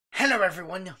Hello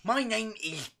everyone, my name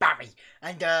is Barry,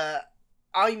 and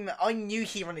I'm new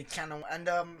here on the channel, and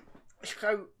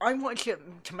so I wanted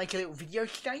to make a little video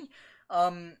today,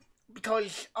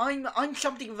 because I'm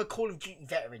something of a Call of Duty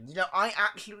veteran. You know, I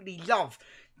absolutely love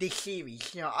this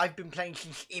series. You know, I've been playing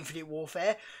since Infinite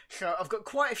Warfare, so I've got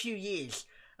quite a few years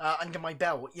under my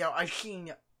belt. You know, I've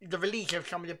seen the release of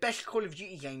some of the best Call of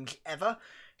Duty games ever.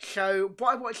 So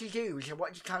what I wanted to do is I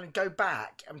wanted to kind of go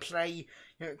back and play,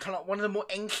 you know, kind of one of the more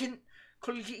ancient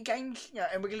Call of Duty games. You know,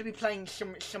 and we're going to be playing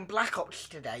some Black Ops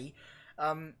today.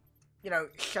 You know,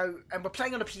 and we're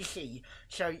playing on a PC,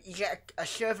 so you get a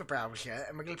server browser,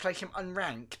 and we're going to play some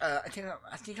unranked. I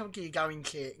think I'm going to go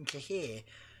into here.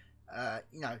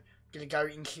 You know, going to go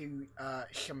into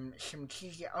some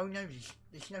cheesy. Oh no,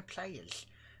 there's no players.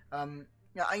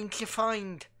 Yeah, I need to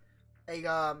find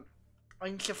a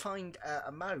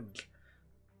a mode.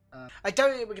 I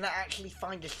don't think we're going to actually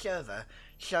find a server,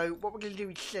 so what we're going to do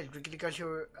instead, we're going to go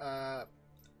to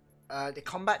the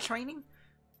combat training,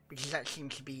 because that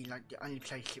seems to be like the only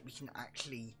place that we can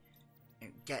actually, you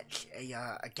know, get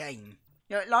a game.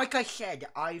 You know, like I said,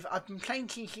 I've been playing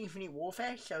since Infinite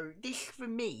Warfare, so this for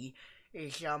me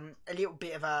is a little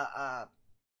bit of a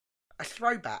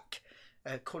throwback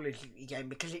Call of Duty game,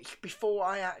 because it's before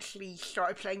I actually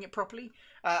started playing it properly.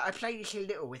 I played this a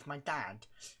little with my dad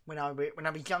when I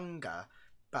was younger,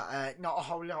 but not a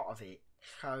whole lot of it.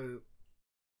 So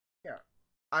yeah,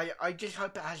 I just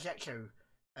hope it has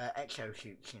exo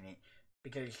suits in it,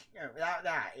 because you know, without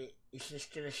that it's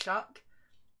just gonna suck.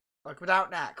 Like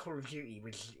without that, Call of Duty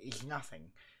is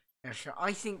nothing. You know, so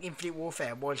I think Infinite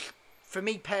Warfare was, for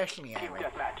me personally, anyway,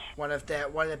 one of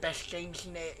the best games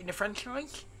in the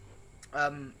franchise.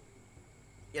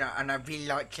 You know, and I really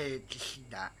like to see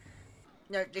that.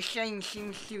 You know, this game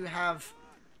seems to have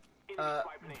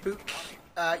boots,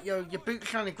 you know, your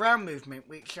boots on the ground movement,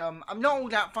 which I'm not all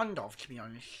that fond of, to be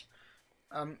honest.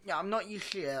 Yeah, I'm not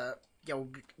used to the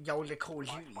older Call of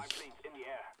Duty.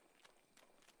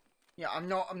 Yeah, I'm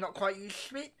not quite used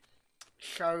to it.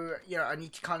 So you know, I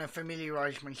need to kind of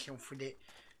familiarise myself with it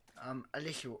a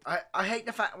little. I hate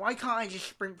the fact, why can't I just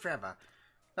sprint forever?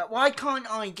 Like, why can't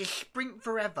I just sprint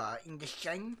forever in this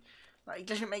game? Like, it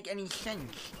doesn't make any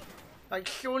sense. Like,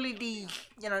 surely these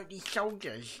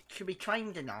soldiers should be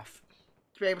trained enough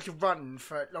to be able to run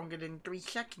for longer than 3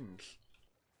 seconds.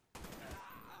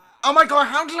 Oh my god,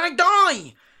 how did I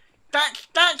die?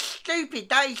 That's stupid.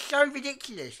 That is so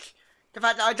ridiculous. The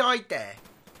fact that I died there.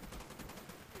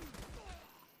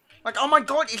 Like, oh my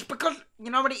god, it's because,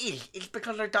 you know what it is? It's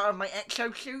because I died of my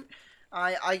exosuit.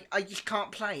 I just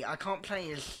can't play. I can't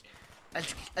play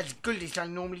as good as I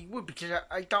normally would, because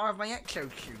I die of my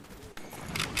exosuit.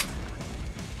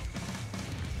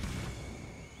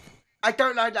 I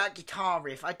don't like that guitar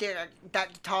riff.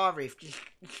 That guitar riff just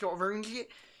sort of ruins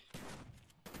it.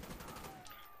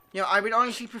 You know, I would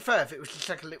honestly prefer if it was just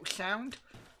like a little sound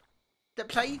that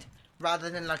played, rather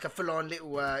than like a full-on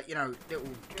little, you know, little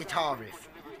guitar riff.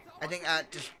 I think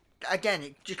that just, again,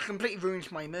 it just completely ruins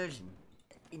my immersion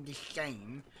in this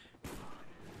game.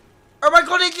 Oh my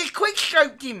god, it just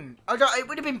quick-scoped him! It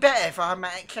would have been better if I had my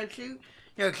exosuit.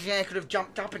 You know, because then I could have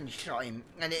jumped up and shot him,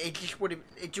 and it just would have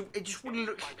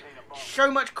looked so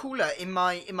much cooler in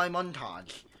my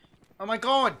montage. Oh my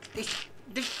god, this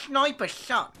sniper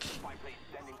sucks.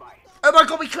 Oh my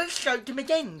god, we quick-scoped him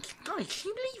again. Guys,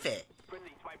 can you believe it?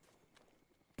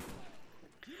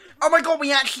 Oh my god,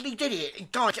 we actually did it.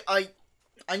 Guys, I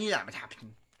knew that would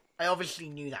happen. I obviously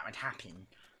knew that would happen.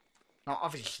 Not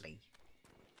obviously.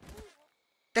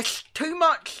 There's too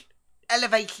much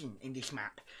elevation in this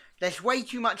map. There's way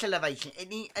too much elevation.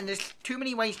 And there's too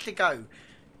many ways to go.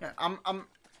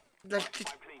 There's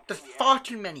far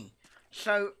too many.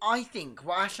 So I think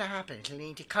what has to happen is I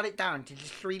need to cut it down to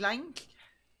just 3 lanes.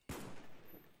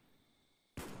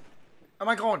 Oh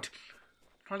my god.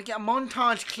 Trying to get a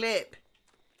montage clip.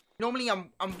 Normally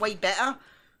I'm way better.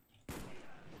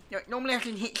 You know, normally I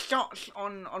can hit shots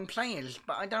on players,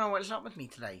 but I don't know what's up with me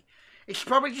today. It's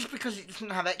probably just because it doesn't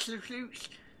have exosuits.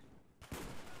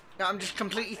 Yeah, I'm just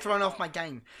completely thrown off my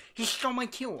game. He stole my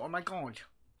kill. Oh my god.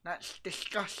 That's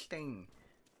disgusting.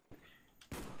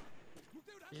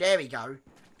 There we go. What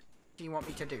do you want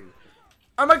me to do?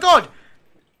 Oh my god!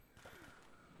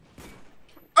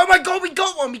 Oh my god, we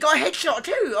got one! We got a headshot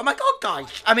too! Oh my god,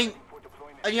 guys! I mean,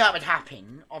 I knew that would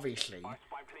happen, obviously. I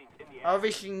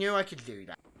obviously knew I could do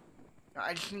that.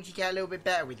 I just need to get a little bit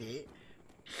better with it,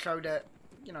 so that,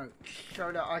 you know,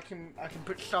 I can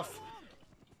put stuff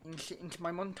into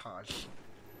my montage.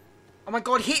 Oh my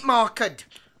god, hit marked!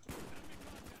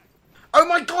 Oh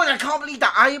my god, I can't believe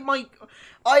that. I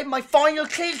had my final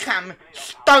kill cam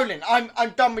stolen.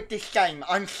 I'm done with this game.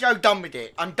 I'm so done with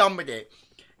it. I'm done with it.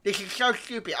 This is so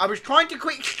stupid. I was trying to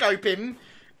quick scope him,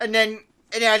 and then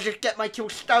I just get my kill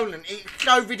stolen. It's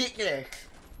so ridiculous.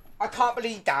 I can't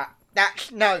believe that.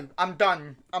 No, I'm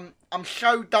done. I'm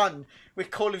so done with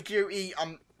Call of Duty.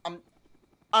 I'm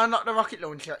not the rocket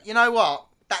launcher. You know what?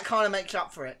 That kind of makes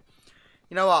up for it.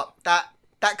 You know what? That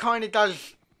kind of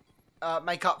does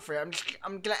make up for it.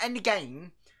 I'm gonna end the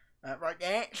game right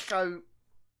there. So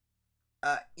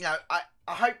you know, I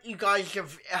hope you guys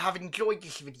have enjoyed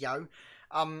this video.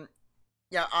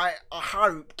 Yeah, I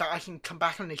hope that I can come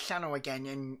back on this channel again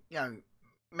and, you know,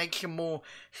 make some more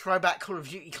throwback Call of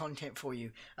Duty content for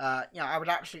you. You know, I would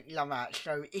absolutely love that.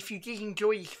 So if you did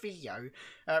enjoy this video,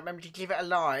 remember to give it a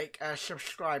like,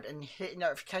 subscribe, and hit the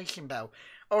notification bell.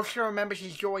 Also remember to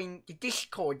join the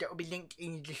Discord that will be linked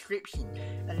in the description.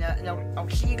 And I'll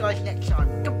see you guys next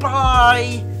time.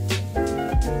 Goodbye!